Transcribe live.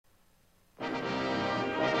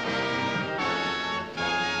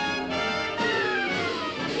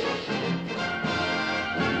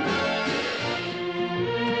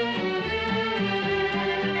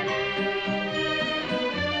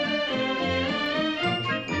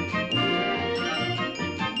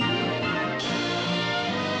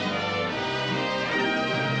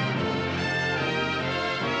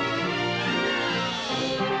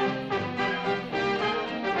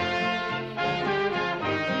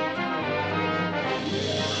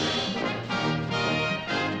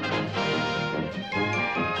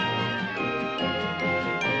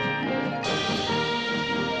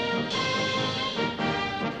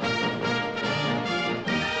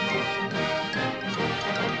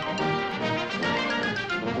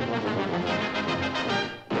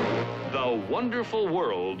wonderful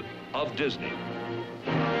world of Disney.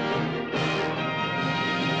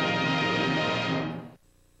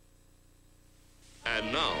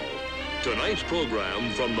 And now, tonight's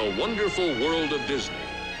program from the wonderful world of Disney.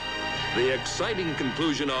 The exciting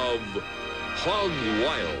conclusion of Hog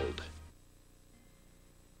Wild.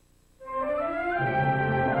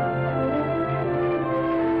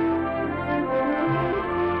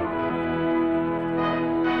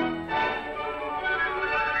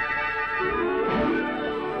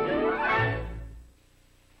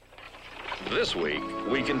 This week,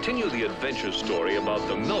 we continue the adventure story about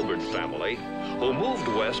the Melborne family who moved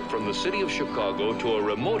west from the city of Chicago to a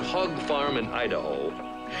remote hog farm in Idaho.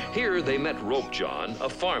 Here, they met Ropejon, a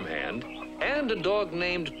farmhand, and a dog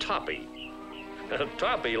named Toppy.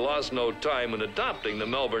 Toppy lost no time in adopting the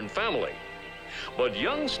Melborne family. But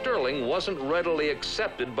young Sterling wasn't readily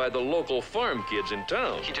accepted by the local farm kids in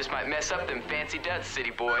town. You just might mess up them fancy duds, city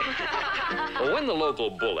boy. When the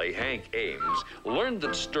local bully, Hank Ames, learned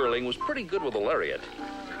that Sterling was pretty good with a lariat,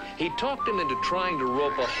 he talked him into trying to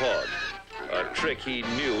rope a hog, a trick he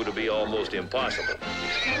knew to be almost impossible.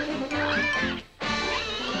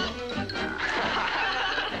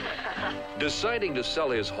 Deciding to sell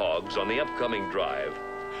his hogs on the upcoming drive,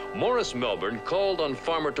 Morris Melborne called on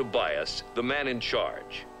Farmer Tobias, the man in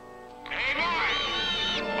charge. Hey,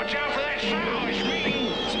 boy! Watch out for that sow! It's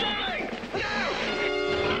me! Sterling! No!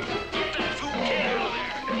 Get that fool kid out of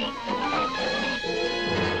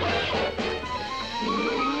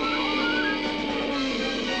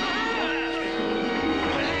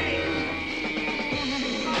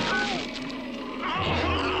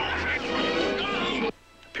It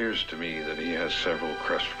appears to me that he has several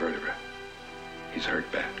crushed vertebrae. He's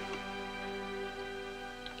hurt bad.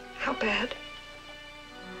 How bad?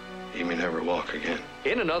 He may never walk again.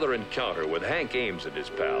 In another encounter with Hank Ames and his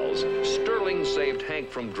pals, Sterling saved Hank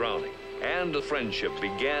from drowning, and a friendship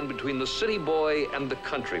began between the city boy and the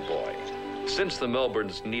country boy. Since the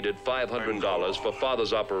Melbournes needed $500 for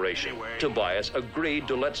Father's operation, Tobias agreed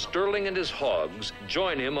to let Sterling and his hogs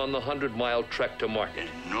join him on the 100-mile trek to market.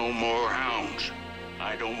 No more hounds.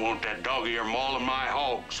 I don't want that dog of your mauling my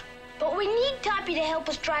hogs. But we need Toppy to help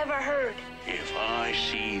us drive our herd. If I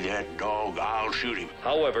see that dog, I'll shoot him.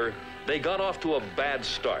 However, they got off to a bad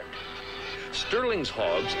start. Sterling's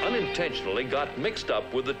hogs unintentionally got mixed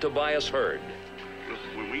up with the Tobias herd. Look,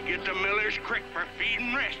 when we get to Miller's Creek for feed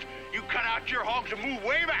and rest, you cut out your hogs and move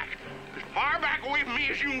way back. As far back away from me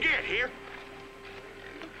as you can get here.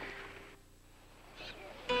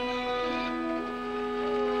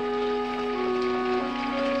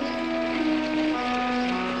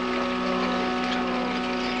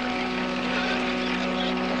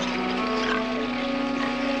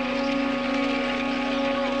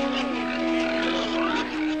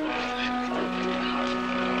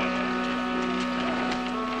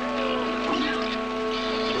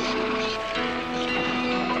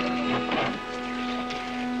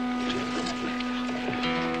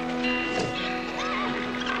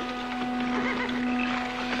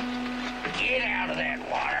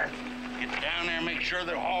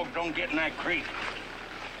 Don't get in that creek.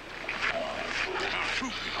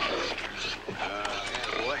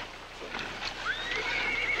 Boy.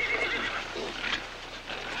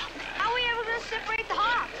 How are we ever going to separate the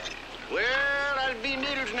hogs? Well, that'd be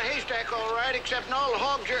needles in a haystack, all right, except all the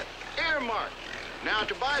hogs are earmarked. Now,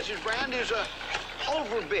 Tobias's brand is a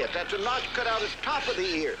oval bit. That's a notch cut out at the top of the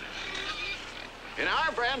ear. And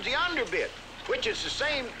our brand's the underbit, which is the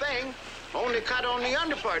same thing, only cut on the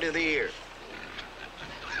under part of the ear.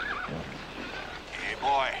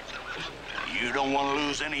 Boy, you don't want to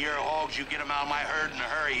lose any of your hogs. You get them out of my herd in a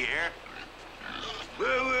hurry, you hear?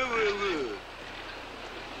 Woo, woo, woo, woo.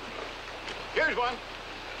 Here's one.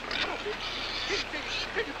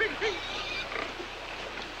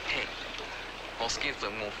 Hey, old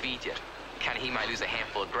Skinflint won't feed you. Kinda he might lose a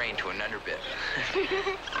handful of grain to an underbit.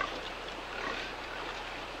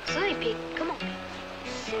 Silly pig, come on.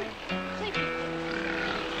 Silly pig.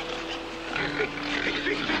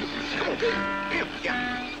 Come on, pig. Here,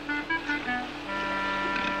 yeah.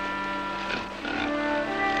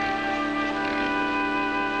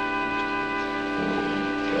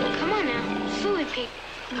 Come on now, silly pig.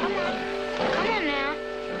 Come on. Come on now.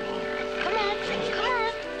 Come on. Come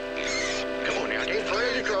on. Come on now, take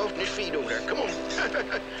Flora the trough and his feet over there. Come on.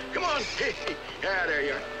 Come on. Ah, there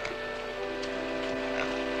you are.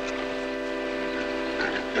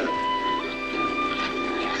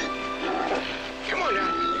 Come on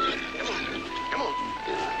now. Come on. Come on.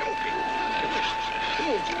 Come on, pig. Come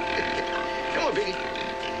on. Come on, piggy.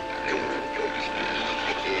 Come on. Come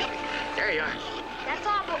on. There you are. That's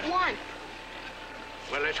all but one.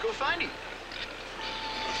 Well, let's go find him.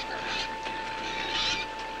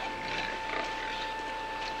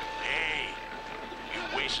 Hey, you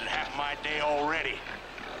wasted half my day already.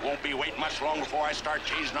 Won't be waiting much longer before I start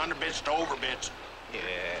changing underbits to overbits. Yeah.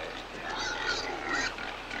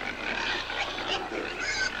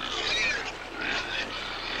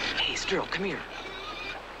 Hey, Sterl, come here.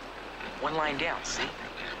 One line down, see?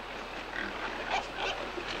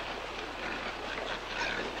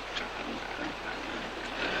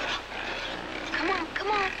 Come on,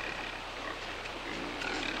 come on.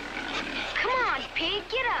 Come on, pig,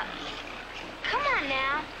 get up. Come on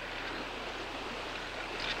now.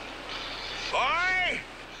 Boy!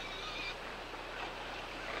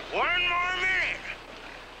 One more minute.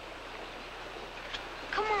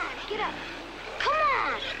 Come on, get up. Come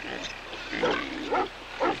on.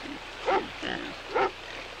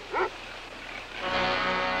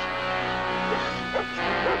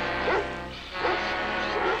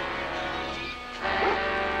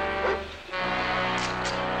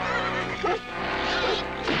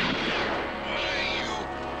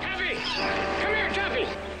 Tuffy! Come here, Tuffy!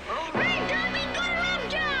 Hey, Toby, go to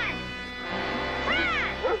Ropejon! Fran!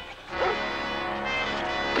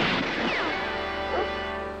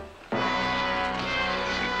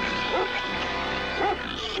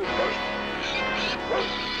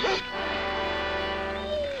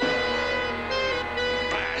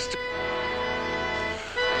 Blast!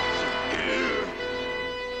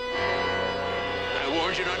 I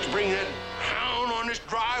warned you not to bring that hound on this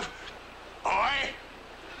drive. Boy,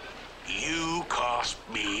 you cost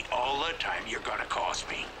me all the time you're gonna cost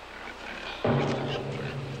me.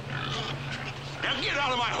 Now get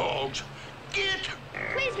out of my hogs. Get!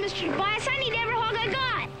 Please, Mr. Tobias, I need every hog I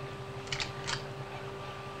got.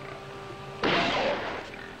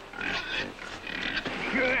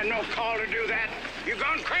 You had no call to do that. You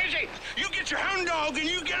gone crazy? You get your hound dog and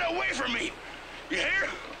you get away from me. You hear?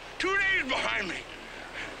 2 days behind me.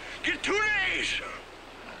 Get 2 days.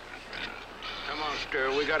 Come on,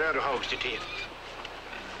 Sterl. We got other hogs to tend.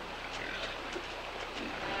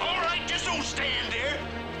 All right, just don't stand there.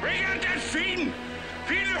 Bring out that feeding.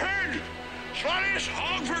 Feed the herd. Slaughter this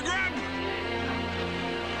hog for grub.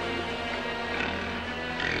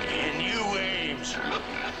 And you, Ames,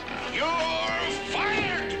 you're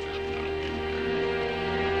fired.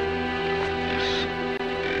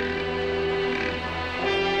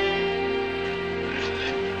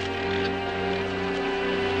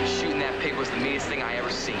 Shooting that pig was the meanest thing I ever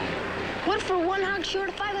seen. What for one hog short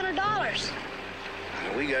of $500?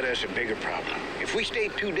 Now, we got us a bigger problem. If we stay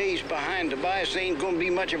 2 days behind Tobias, there ain't gonna be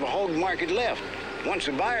much of a hog market left. Once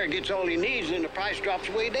the buyer gets all he needs, then the price drops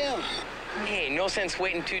way down. Hey, no sense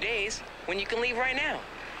waiting 2 days when you can leave right now.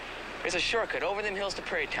 There's a shortcut over them hills to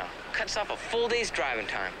Prairie Town. Cuts off a full day's driving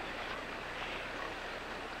time.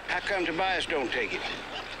 How come Tobias don't take it?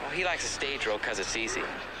 Well, he likes a stage road because it's easy.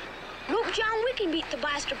 Ropejon, we can beat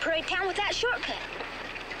Tobias to Prairie Town with that shortcut.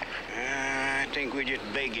 I think we're just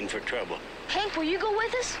begging for trouble. Hank, will you go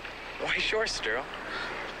with us? Why, sure, Sterl.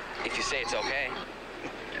 If you say it's okay.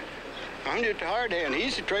 I'm just a hard hand.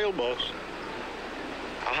 He's the trail boss.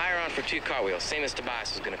 I'll hire on for 2 cartwheels, same as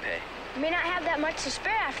Tobias was gonna pay. You may not have that much to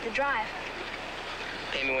spare after the drive.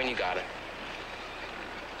 Pay me when you got it.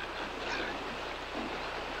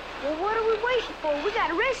 Well, what are we waiting for? We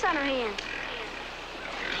got a race on our hands.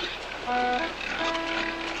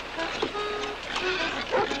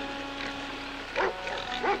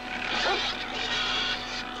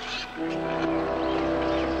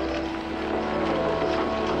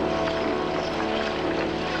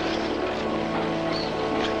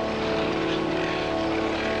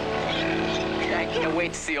 I can't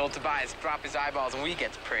wait to see old Tobias drop his eyeballs when we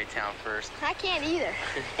get to Prairie Town first. I can't either.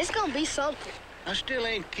 It's gonna be something. I still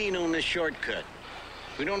ain't keen on this shortcut.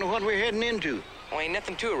 We don't know what we're heading into. Well, ain't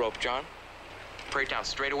nothing to it, Ropejon. Prairie Town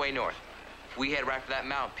straight away north. We head right for that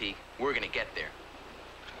mountain peak. We're gonna get there.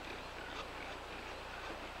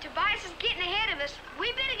 Tobias is getting ahead of us.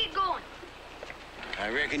 We better get going. I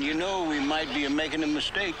reckon you know we might be making a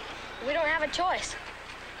mistake. We don't have a choice.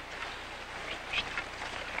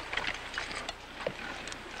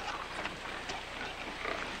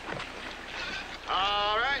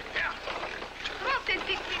 All right. Yeah. Come on, pig,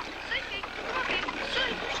 pig, pig. Pig, pig. Come on, pig.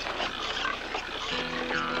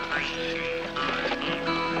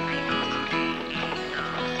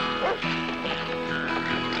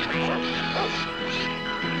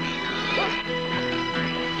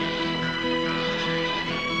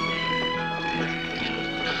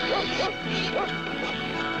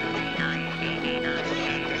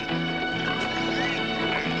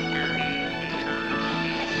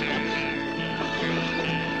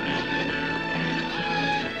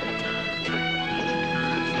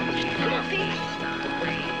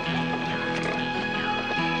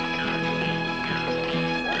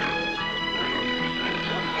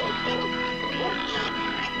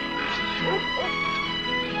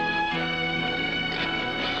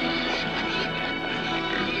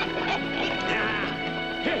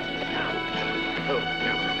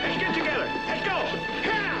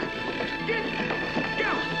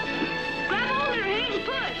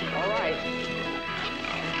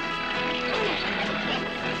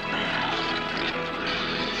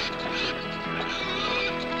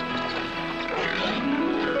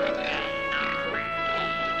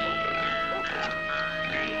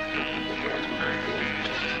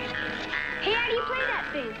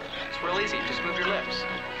 real easy. Just move your lips.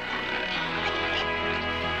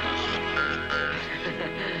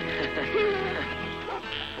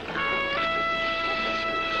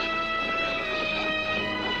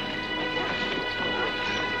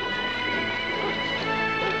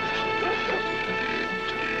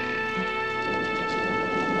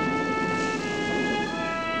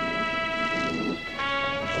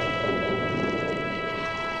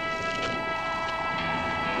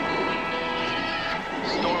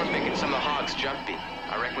 Some of the hogs jumpy.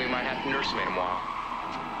 I reckon we might have to nurse them in a while.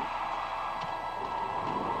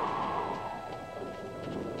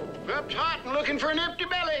 Up's hot and looking for an empty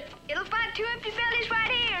belly. It'll find 2 empty bellies right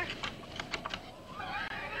here.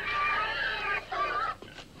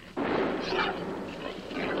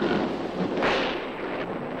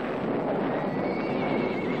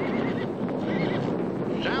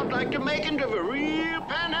 Sounds like the makings of a real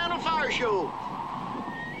panhandle fire show.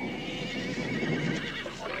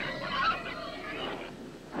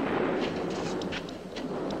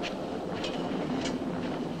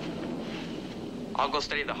 I'll go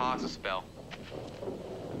study the hogs a spell.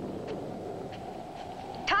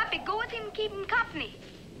 Toppy, go with him and keep him company.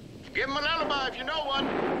 Give him a lullaby if you know one.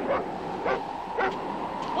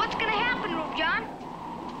 What's gonna happen, Ropejon?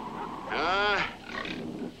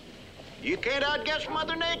 You can't outguess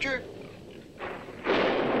Mother Nature.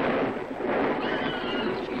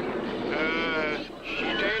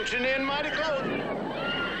 She's dancing in mighty close.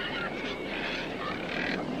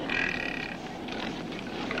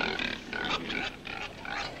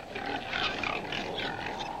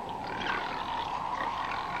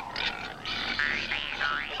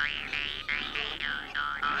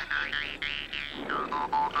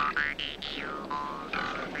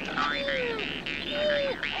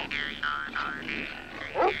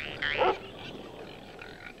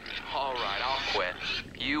 All right, I'll quit.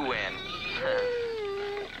 You win.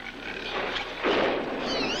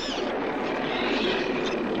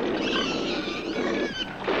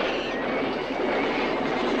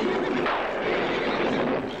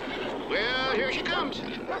 Well, here she comes.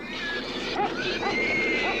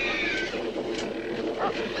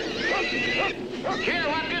 Here,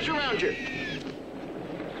 wrap this around you.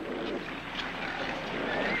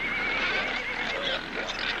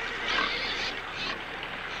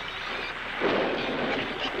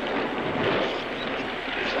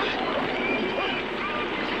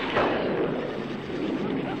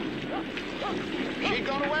 She's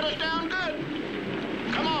gonna wet us down good.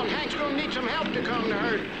 Come on, Hank's gonna need some help to calm the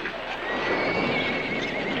herd.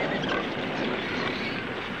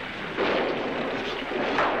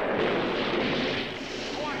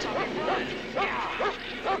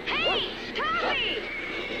 Hey, Toppy!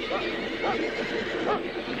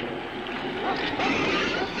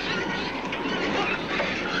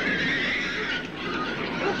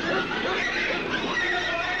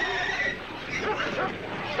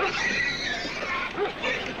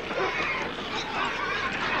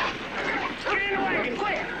 Get in the wagon,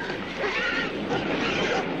 quick!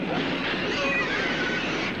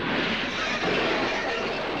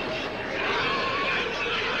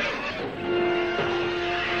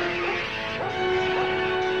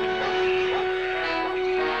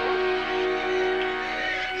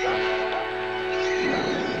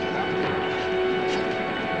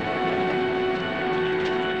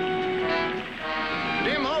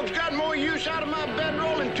 Them hogs got more use out of my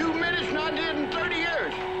bedroll in 2 minutes than I did in 30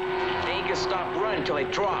 years. They ain't gonna stop running until they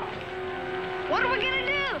drop. What are we gonna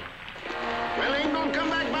do? Well, they ain't gonna come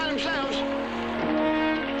back by themselves.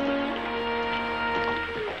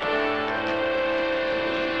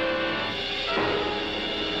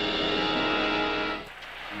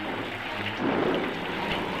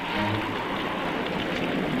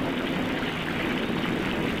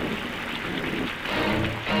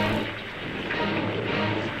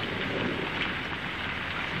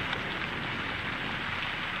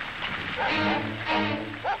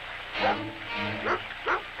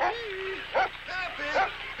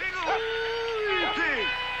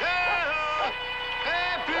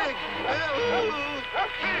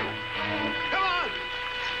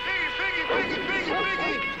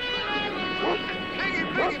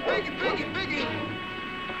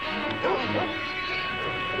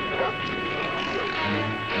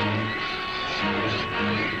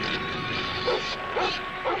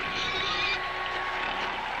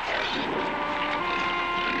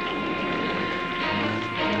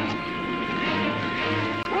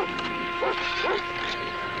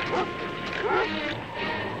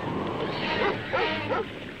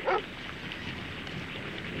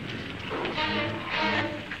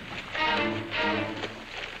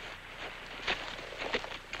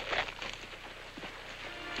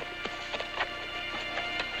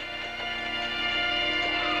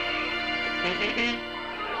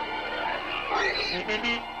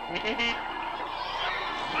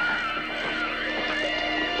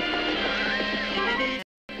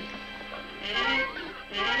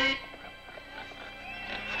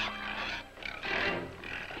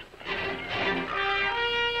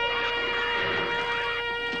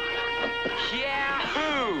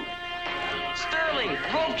 Yahoo! Sterling,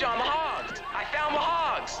 Ropejon, the hogs. I found the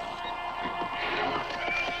hogs.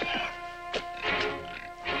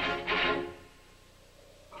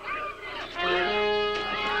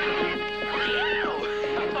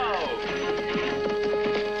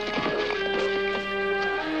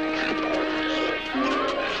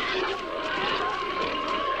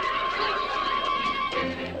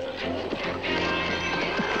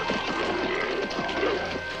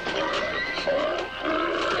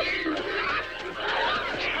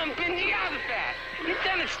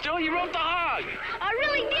 You roped the hog. I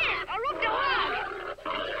really did. I roped a hog.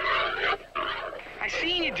 I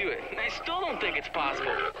seen you do it, and I still don't think it's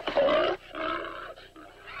possible.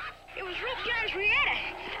 It was Ropejon's Rieta.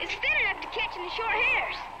 It's thin enough to catch in the short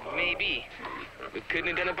hairs. Maybe. But couldn't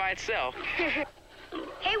have done it by itself. Hey,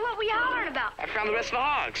 what were you hollering about? I found the rest of the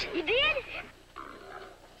hogs. You did?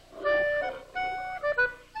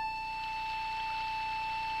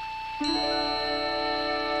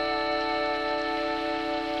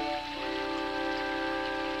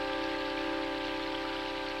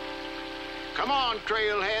 Come on,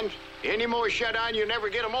 trail hands. Any more shut-eye, you never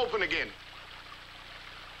get them open again.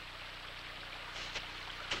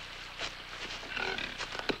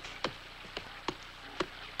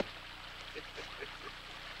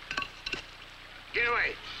 Get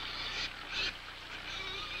away.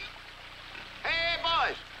 Hey,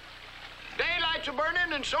 boys. Daylights are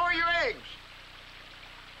burning and so are your eggs.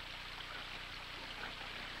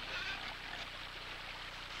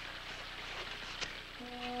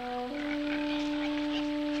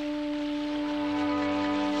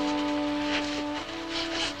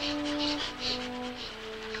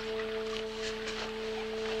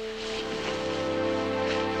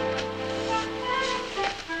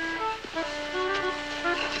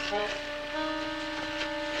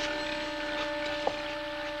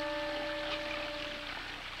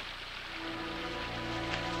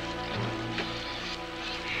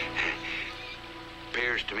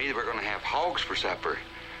 To me, we're going to have hogs for supper.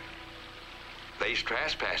 They's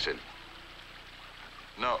trespassing.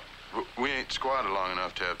 No, we ain't squatted long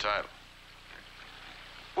enough to have title.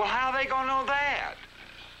 Well, how they going to know that?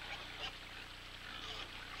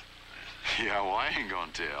 Yeah, well, I ain't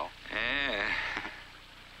gonna tell.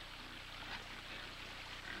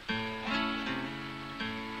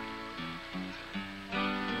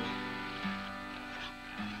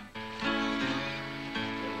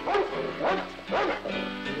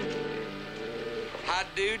 How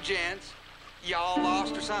do, gents? Y'all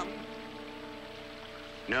lost or something?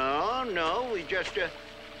 No, we just,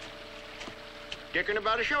 dicking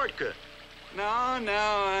about a shortcut. No,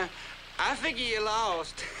 I figure you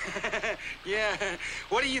lost. Yeah.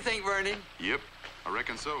 What do you think, Vernon? Yep, I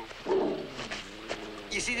reckon so.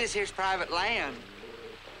 You see, this here's private land.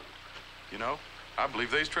 You know, I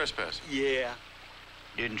believe they's trespassing. Yeah.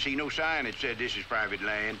 Didn't see no sign that said this is private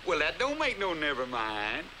land. Well, that don't make no never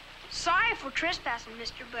mind. Sorry for trespassing,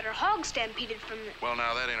 mister, but our hog stampeded from the... Well,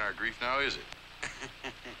 now, that ain't our grief now, is it?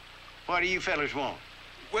 What do you fellas want?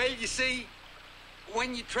 Well, you see,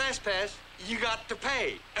 when you trespass, you got to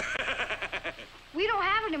pay. We don't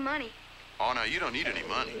have any money. Oh, no, you don't need any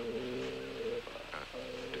money.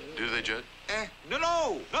 Do they, Judd?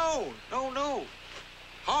 No.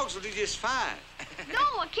 Hogs will do just fine.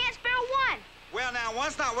 No, I can't spare one. Well, now,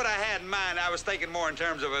 one's not what I had in mind. I was thinking more in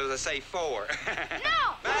terms of, as I say, 4.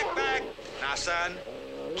 No! Back. Now, son,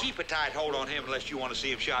 keep a tight hold on him unless you want to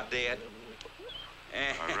see him shot dead.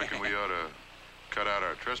 I reckon we ought to cut out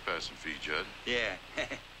our trespassing fee, Judd. Yeah.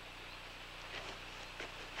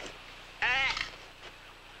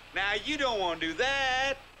 Now, you don't want to do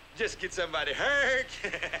that. Just get somebody hurt.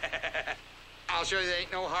 I'll show you there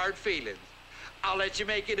ain't no hard feelings. I'll let you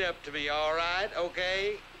make it up to me, all right?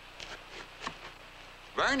 Okay?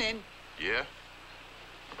 Vernon. Yeah?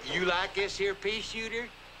 You like this here pea shooter?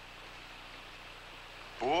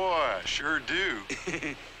 Boy, I sure do.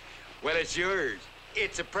 Well, it's yours.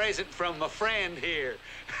 It's a present from my friend here.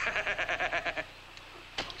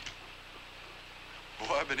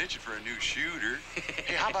 Boy, I've been itching for a new shooter.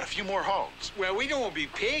 Hey, how about a few more hogs? Well, we don't want to be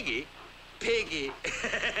piggy. Piggy.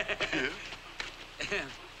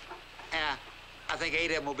 I think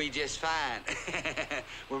 8 of them will be just fine.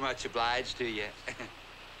 We're much obliged to you.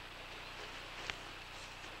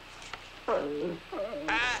 There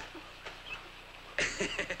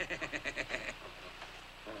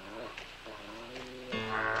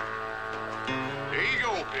you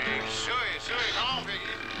go,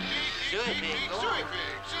 Suey pig. Go on. Suey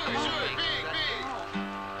pig. Suey, suey, pig, pig.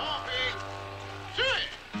 Oh, pig. Suey.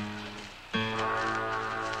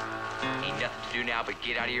 Ain't nothing to do now but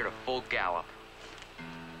get out of here to full gallop.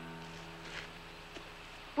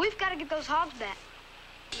 We've got to get those hogs back.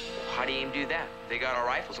 How do you aim to do that? They got our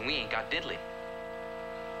rifles and we ain't got diddly.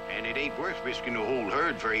 And it ain't worth risking the whole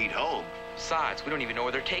herd for 8 hogs. Besides, we don't even know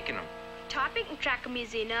where they're taking them. Topic can track them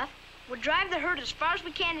easy enough. We'll drive the herd as far as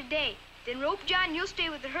we can today. Then Ropejon, you'll stay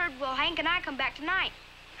with the herd while Hank and I come back tonight.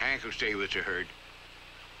 Hank will stay with the herd.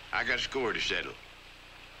 I got a score to settle.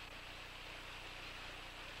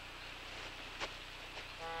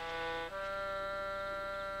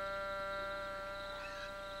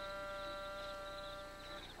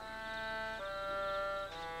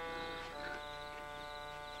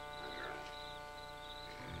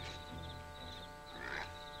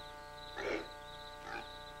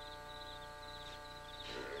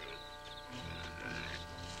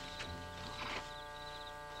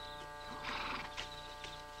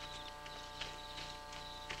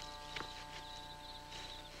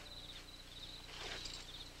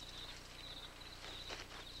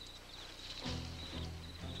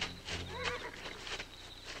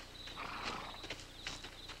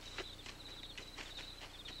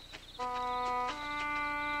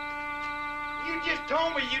 You just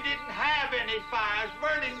told me you didn't have any fires.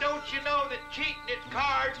 Vernon, don't you know that cheating at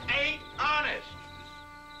cards ain't honest?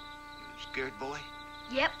 Scared, boy?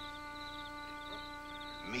 Yep.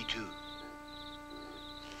 Me too.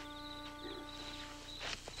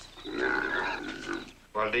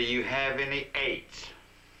 Well, do you have any 8s?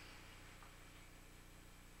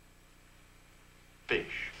 Fish.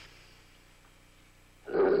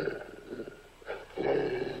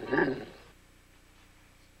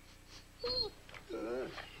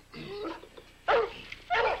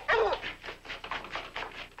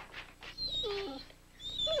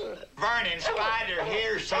 Vernon, Spider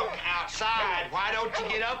hears something outside. Why don't you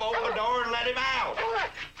get up, open the door, and let him out?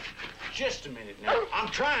 Just a minute now. I'm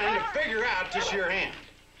trying to figure out this here hand.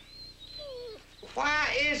 Why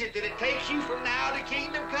is it that it takes you from now to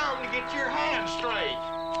kingdom come to get your hand straight?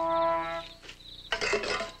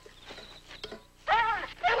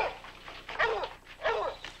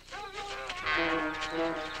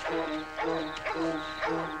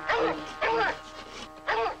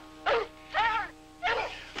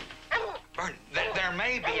 Vern, there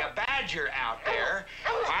may be a badger out there.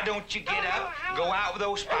 Why don't you get up, go out with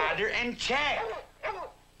old Spider, and check?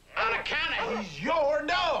 On account of he's your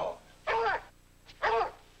dog.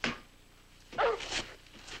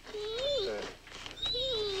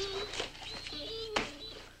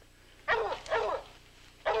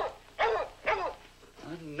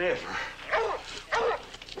 Never.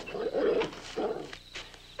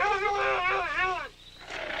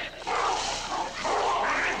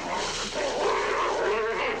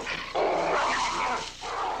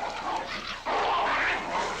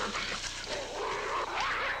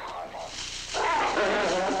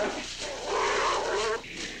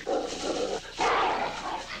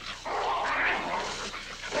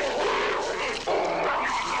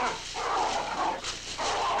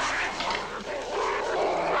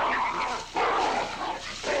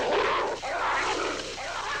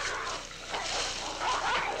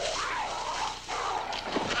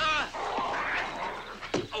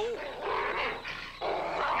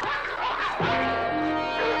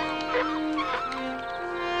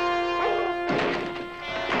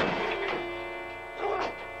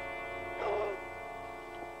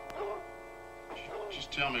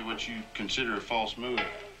 You consider a false move.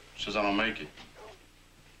 Says I don't make it.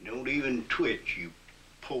 Don't even twitch, you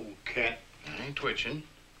polecat. I ain't twitching.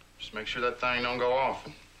 Just make sure that thing don't go off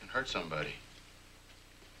and hurt somebody.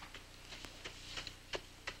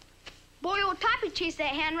 Boy, old Toppy chased that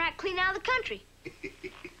hand right clean out of the country.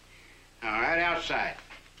 All right, outside.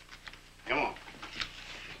 Come on.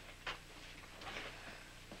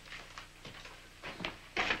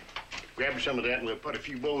 Grab some of that and we'll put a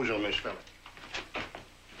few bows on this fella.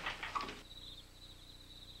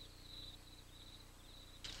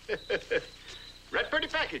 Right, pretty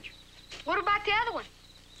package. What about the other one?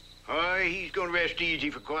 Oh, he's gonna rest easy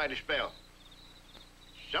for quite a spell.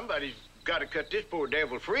 Somebody's got to cut this poor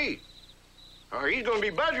devil free, or he's gonna be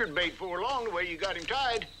buzzard bait for long the way you got him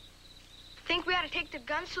tied. Think we ought to take the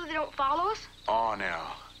guns so they don't follow us? Oh,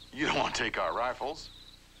 now, you don't want to take our rifles.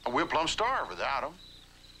 We'll plumb starve without them.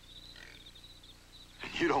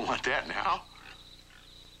 And you don't want that now.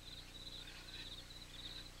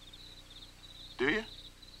 Do you?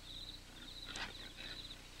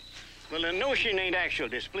 Well, the notion ain't actual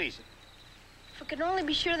displeasing. If we could only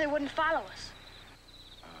be sure they wouldn't follow us.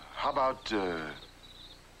 How about,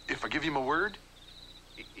 If I give you my word?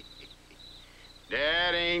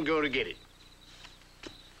 That ain't gonna get it.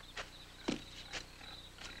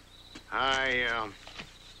 I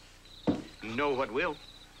know what will.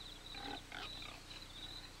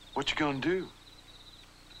 What you gonna do?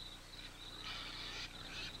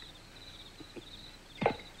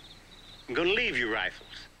 I'm gonna leave you rifles.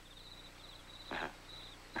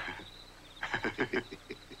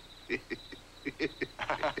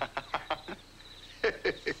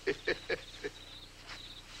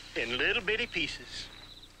 In little bitty pieces.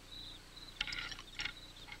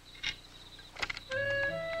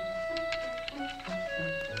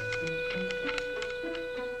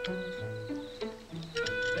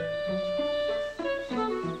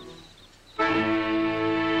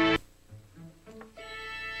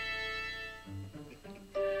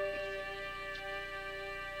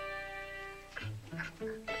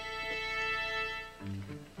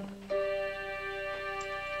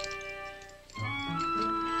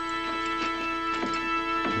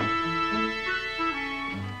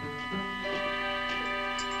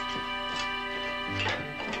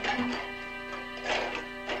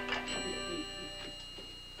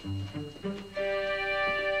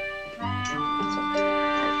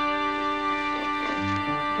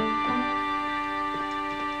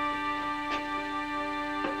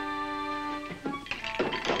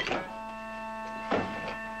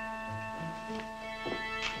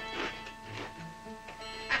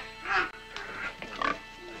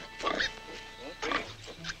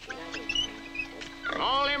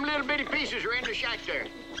 Pieces are in the shack there.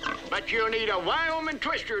 But you'll need a Wyoming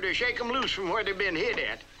twister to shake them loose from where they've been hid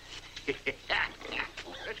at.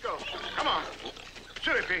 Let's go. Come on.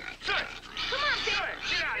 Silly pig. Silly. Come on, Pig.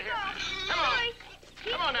 Get out of here. Come on.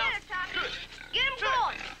 Come on now. Get him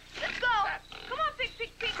going. Let's go. Come on,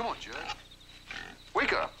 Pig. Come on, Judd.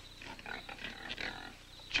 Wake up.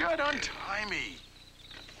 Judd, untie me.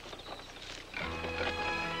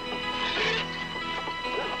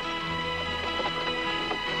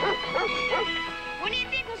 When do you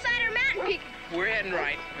think we'll sight our mountain peak? We're heading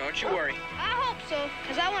right. Don't you worry. I hope so,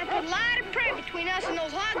 because I want to put a lot of prey between us and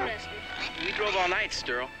those hog nesters. We drove all night,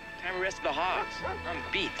 Sturl. Time to rest the hogs. I'm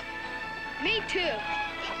beat. Me too.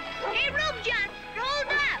 Hey, Ropejon, hold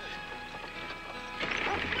up.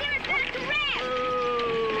 Give us back to rest.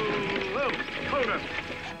 Hold up.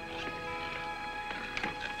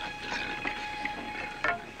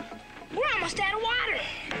 We're almost out of water.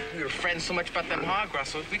 We were fretting so much about them hog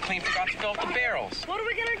rustles, we clean forgot to fill up the barrels. What are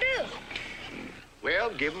we gonna do? Well,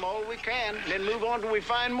 give them all we can, then move on till we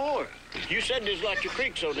find more. You said there's lots of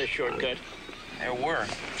creeks on this shortcut. There were,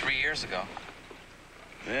 3 years ago.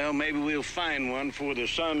 Well, maybe we'll find one before the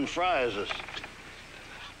sun fries us.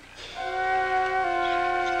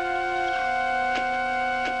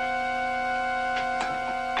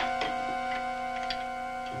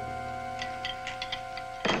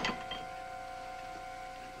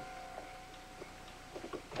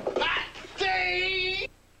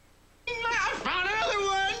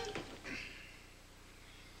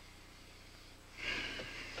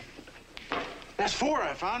 That's 4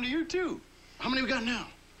 I found of you, too. How many we got now?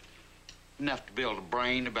 Enough to build a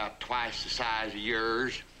brain about twice the size of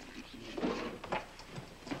yours.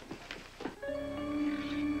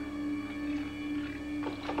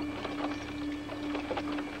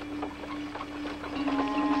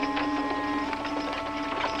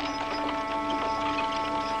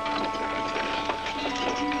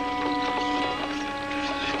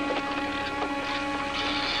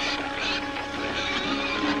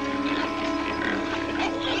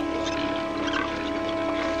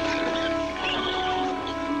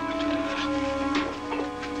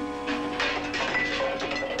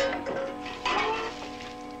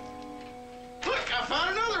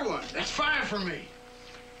 For me.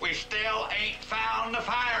 We still ain't found the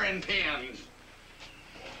firing pins.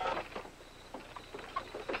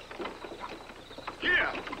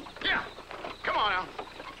 Yeah. Come on now.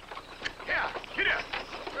 Yeah, get up.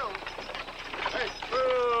 Go. Hey,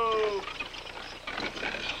 whoa.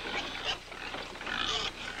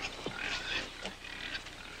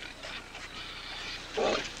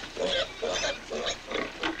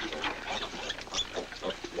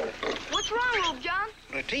 What's wrong, Ropejon?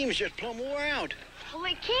 The team's just plumb wore out. Well,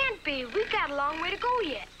 they can't be. We've got a long way to go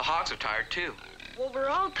yet. The hogs are tired, too. Well, we're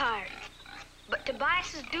all tired. But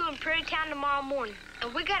Tobias is due in Prairie Town tomorrow morning,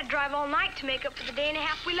 and we gotta drive all night to make up for the day and a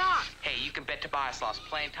half we lost. Hey, you can bet Tobias lost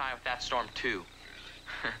plenty of time with that storm, too.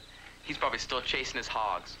 He's probably still chasing his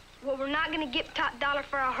hogs. Well, we're not gonna get top dollar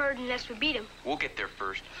for our herd unless we beat him. We'll get there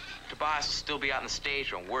first. Tobias will still be out in the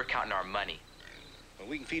stage when we're counting our money. Well,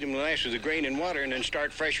 we can feed him the last of the grain and water and then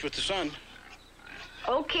start fresh with the sun.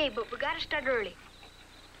 Okay, but we gotta start early.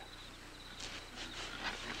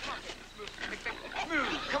 Move.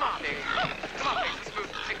 Come on, baby. Come on, baby. Let's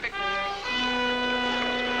move. Pick, pick.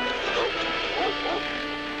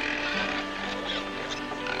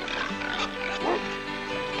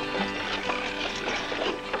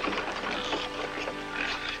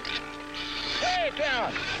 Hey,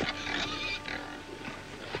 down.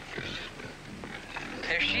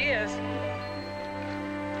 There she is.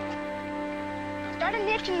 Started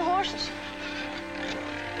hitching the horses.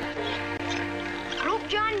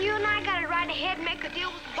 Ropejon, you and I gotta ride ahead and make a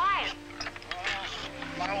deal with the buyer.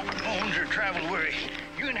 My old bones are travel weary.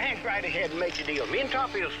 You and Hank ride ahead and make the deal. Me and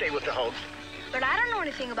Toppy will stay with the hogs. But I don't know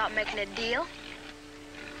anything about making a deal.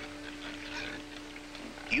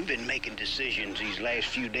 You've been making decisions these last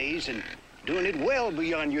few days and doing it well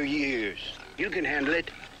beyond your years. You can handle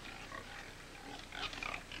it.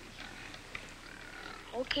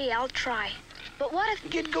 Okay, I'll try. But what if...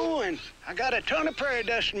 Get going. I got a ton of prairie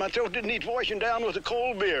dust in my throat that needs washing down with a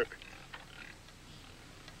cold beer.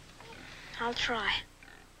 I'll try.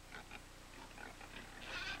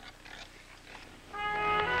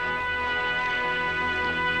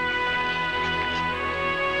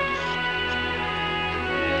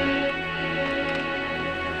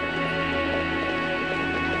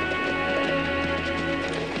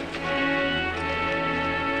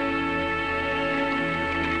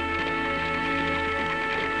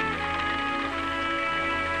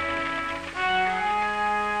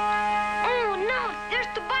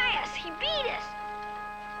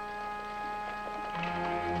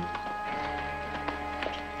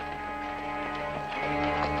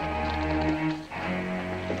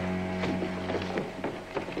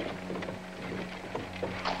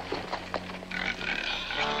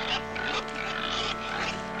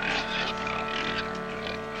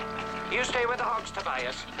 You stay with the hogs,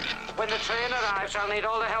 Tobias. When the train arrives, I'll need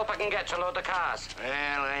all the help I can get to load the cars.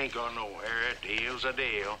 Well, I ain't going nowhere. A deal's a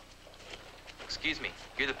deal. Excuse me.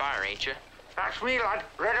 You're the buyer, ain't you? That's me, lad.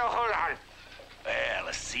 Ready to hold on. Well,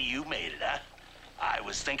 I see you made it, huh? I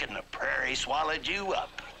was thinking the prairie swallowed you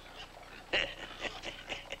up.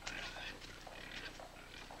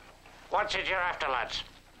 What's it you're after, lads?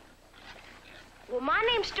 Well, my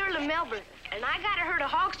name's Sterling Melborne, and I got a herd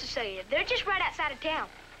of hogs to sell you. They're just right outside of town.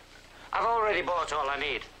 I've already bought all I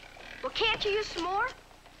need. Well, can't you use some more?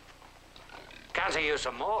 Can't I use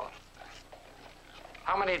some more?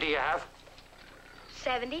 How many do you have?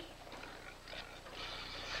 70.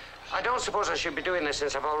 I don't suppose I should be doing this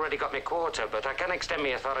since I've already got my quota, but I can extend my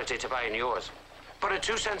authority to buying yours. But at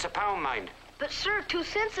 2 cents a pound, mind. But, sir, 2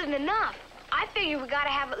 cents isn't enough. I figure we gotta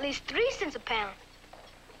have at least 3 cents a pound.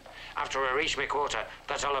 After I reach my quota,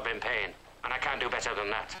 that's all I've been paying. And I can't do better than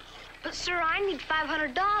that. But, sir, I need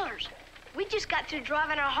 $500. We just got through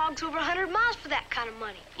driving our hogs over 100 miles for that kind of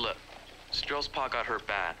money. Look, Sterl's pa got hurt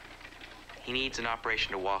bad. He needs an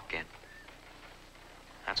operation to walk in.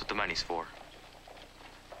 That's what the money's for.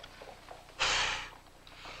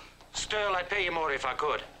 Still, I'd pay you more if I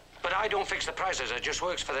could. But I don't fix the prices. It just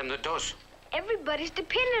works for them that does. Everybody's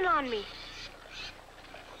dependent on me.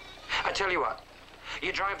 I tell you what.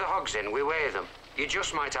 You drive the hogs in, we weigh them. You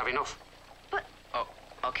just might have enough. But... Oh,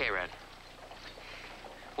 okay, Red.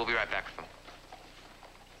 We'll be right back with them.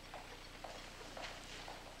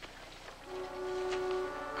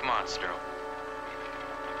 Come on, Sterl.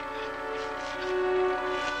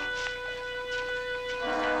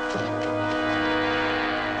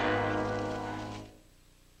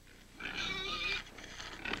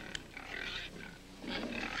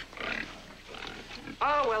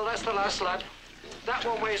 Oh, well, that's the last, lad. That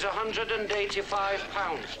one weighs 185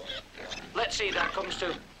 pounds. Let's see, that comes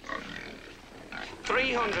to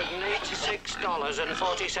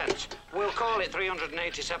 $386.40. We'll call it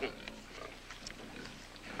 387.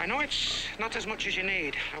 I know it's not as much as you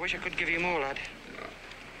need. I wish I could give you more, lad.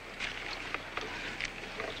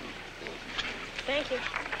 Thank you.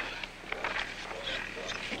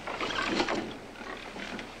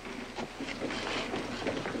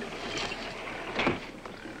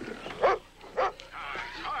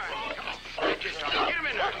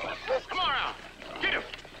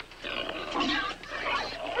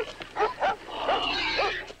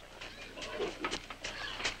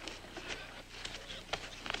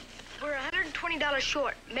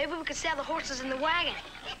 Short. Maybe we could sell the horses in the wagon.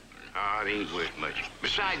 Oh, it ain't worth much.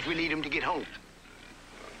 Besides, we need them to get home.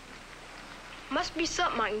 Must be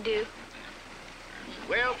something I can do.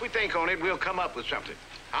 Well, if we think on it, we'll come up with something.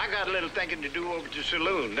 I got a little thinking to do over to the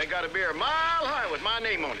saloon. They got a beer a mile high with my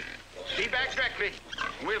name on it. Be back directly,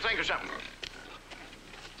 and we'll think of something.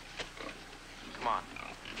 Come on.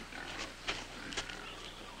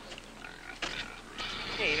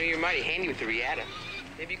 know you're mighty handy with the riata.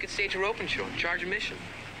 Maybe you could stay to Ropejon and charge admission.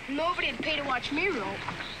 Nobody'd pay to watch me rope.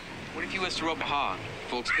 What if you was to rope a hog?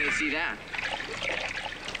 Folks pay to see that.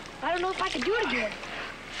 I don't know if I could do it again.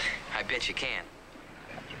 I bet you can.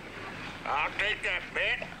 I'll take that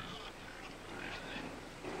bet.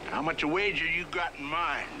 How much a wager you got in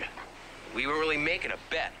mind? We were really making a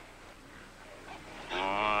bet.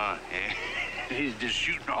 Oh, he's just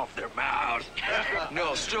shooting off their mouths.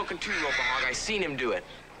 No, Stroke can too rope a hog. I seen him do it.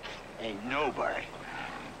 Ain't nobody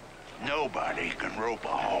can rope a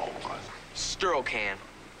hog. Stroke can.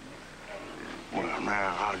 Well,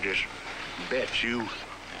 now, I'll just bet you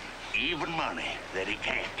even money that he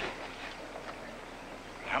can't.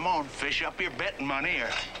 Come on, fish up your betting money or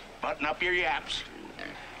button up your yaps.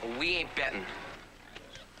 We ain't betting.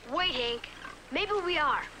 Wait, Hank. Maybe we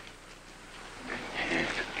are.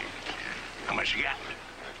 How much you got?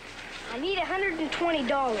 I need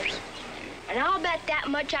 $120. And I'll bet that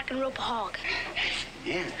much I can rope a hog.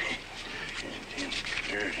 Yeah. 10,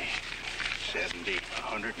 30, 70,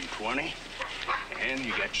 120. And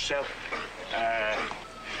you got yourself,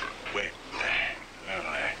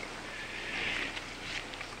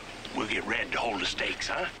 we'll get Red to hold the stakes,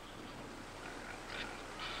 huh?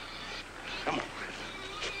 Come on.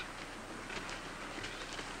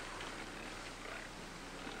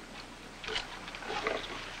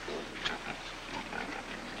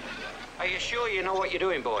 Are you sure you know what you're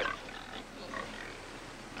doing, boy?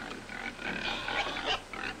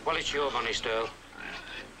 Well, it's your money, still.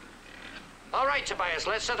 All right, Tobias,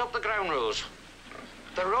 let's set up the ground rules.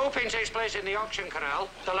 The roping takes place in the auction canal.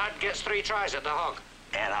 The lad gets 3 tries at the hog.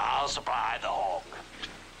 And I'll supply the hog.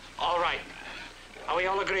 All right. Are we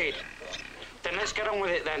all agreed? Then let's get on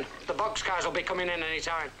with it, then. The boxcars will be coming in any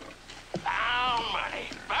time. Found money.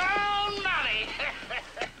 Found money.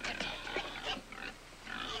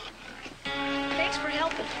 Thanks for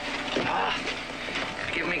helping.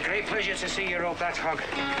 Give me great pleasure to see you rope that hog.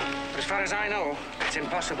 As far as I know, it's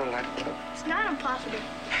impossible, lad. It's not impossible.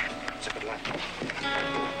 It's a good lad.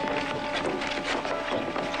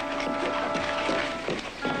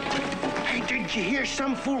 Hey, did you hear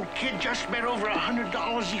some fool kid just bet over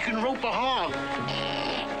 $100 he can rope a hog?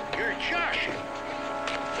 You're joshing.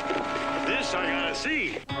 This I gotta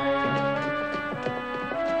see.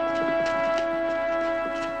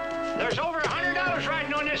 There's over $100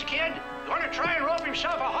 riding on this kid. Gonna try and rope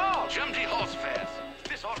himself a hog. Jumpy horse fast.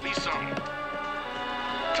 This ought to be something.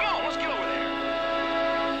 Come on, let's get over there.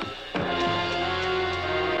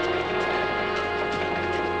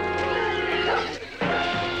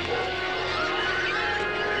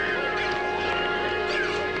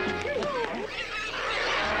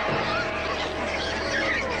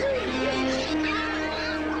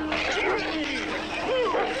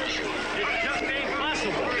 It just ain't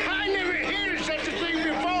possible. I never heard of such a thing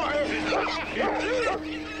before.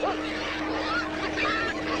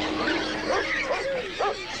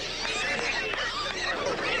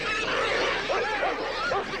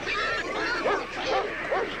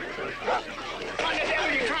 What the hell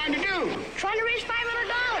are you trying to do? Trying to raise $500.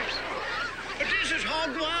 But this is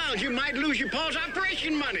hog wild. You might lose your pa's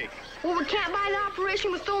operation money. Well, we can't buy the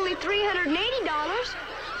operation with only $380.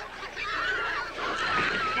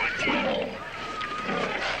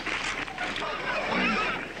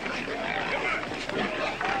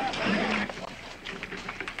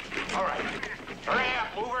 All right. Hurry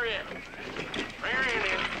up, move her in. Bring her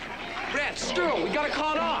in. Red, Sterl, we gotta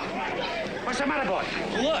call it off. What's the matter, boy?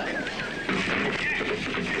 Look.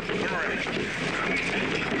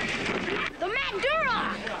 The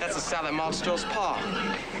Madura! That's the sound that mauled Sterl's paw.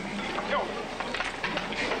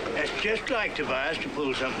 That's just like Tobias to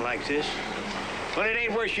pull something like this. But it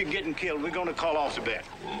ain't worth you getting killed. We're gonna call off the bet.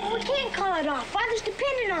 Well, we can't call it off. Father's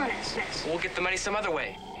dependent on us. We'll get the money some other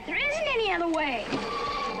way. There isn't any other way.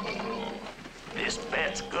 This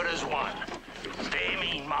bet's good as won. Stay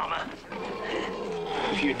mean, Mama.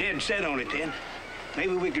 If you're dead set on it, then,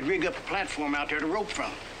 maybe we could rig up a platform out there to rope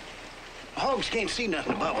from. The hogs can't see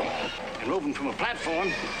nothing above them. And roping from a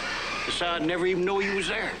platform, the sod never even know you was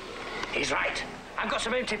there. He's right. I've got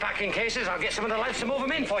some empty packing cases. I'll get some of the lads to move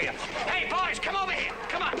them in for you. Hey, boys, come over here.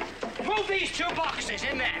 Come on. Move these 2 boxes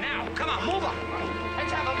in there now. Come on, move them.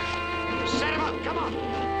 Let's have them. Set them up. Come on.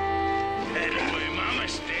 Anyway, Mama,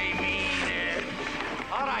 stay mean.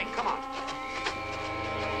 All right, come on.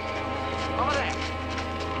 Over there.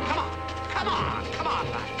 Come on. Come on. Come on,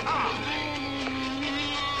 lad. Come on.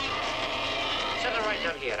 Set it right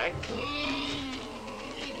down here, eh?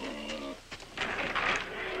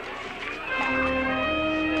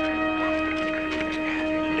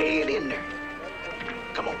 Lay it in there.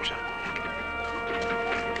 Come on, son.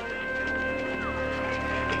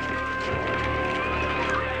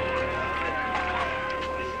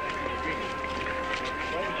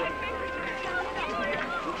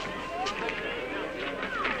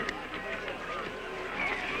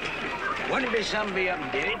 Wouldn't be somebody up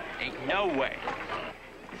and did it. Ain't no way.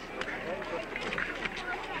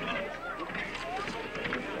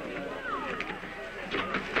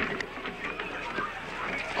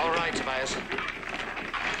 All right, Tobias.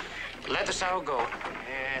 Let the sow go.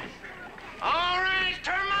 Yeah. All right,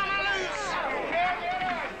 turn Mama loose.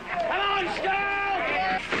 Come on, Scout!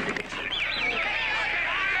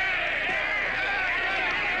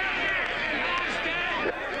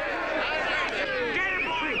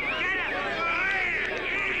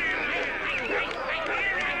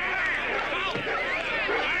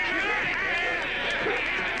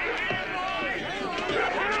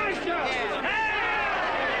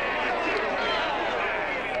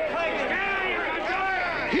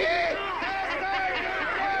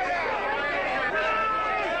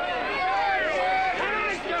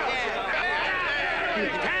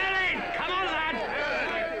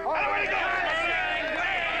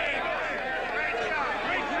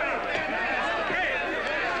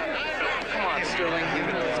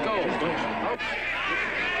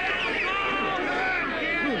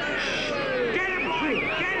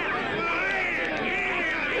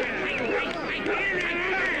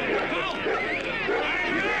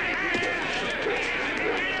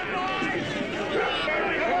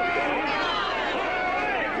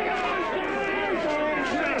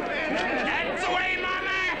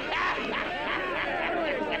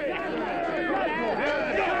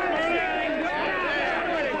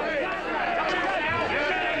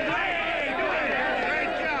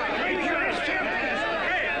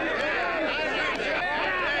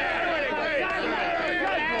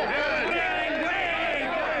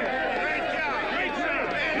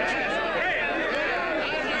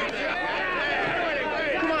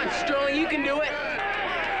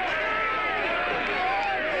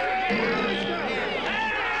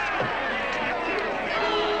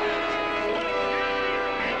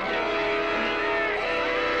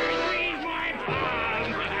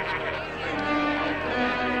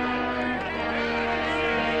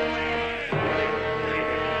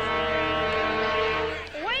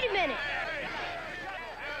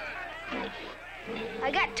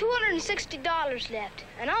 $260 left,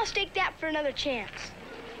 and I'll stake that for another chance.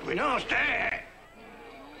 We don't stay.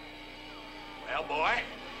 Well, boy,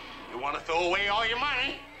 you want to throw away all your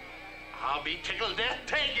money? I'll be tickled to death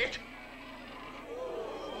to take it.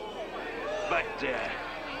 But,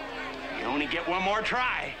 you only get one more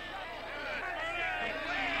try.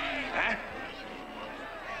 Huh?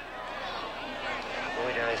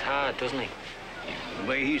 Boy dies hard, doesn't he? The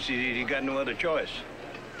way he sees it, he got no other choice.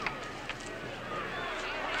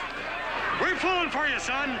 We're pulling for you,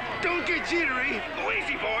 son. Don't get jittery. Go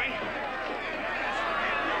easy, boy.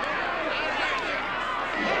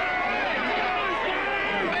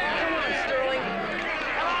 Come on, Sterling.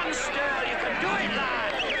 Come on, Sterling. You can do it,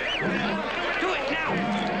 lad. Do it now.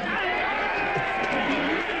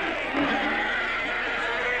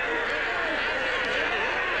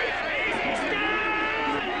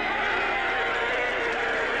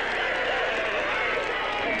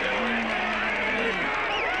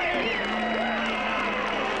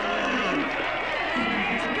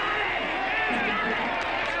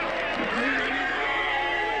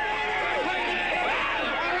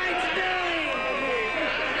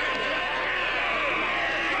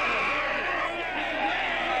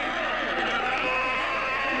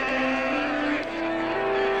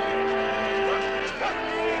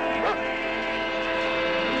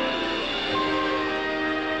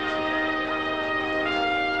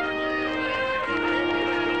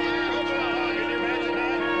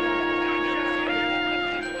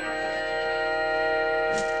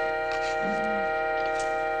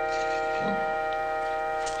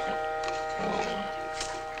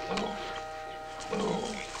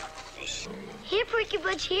 Here, Porky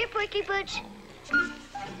Butch.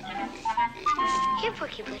 Here,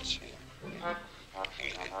 Porky Butch.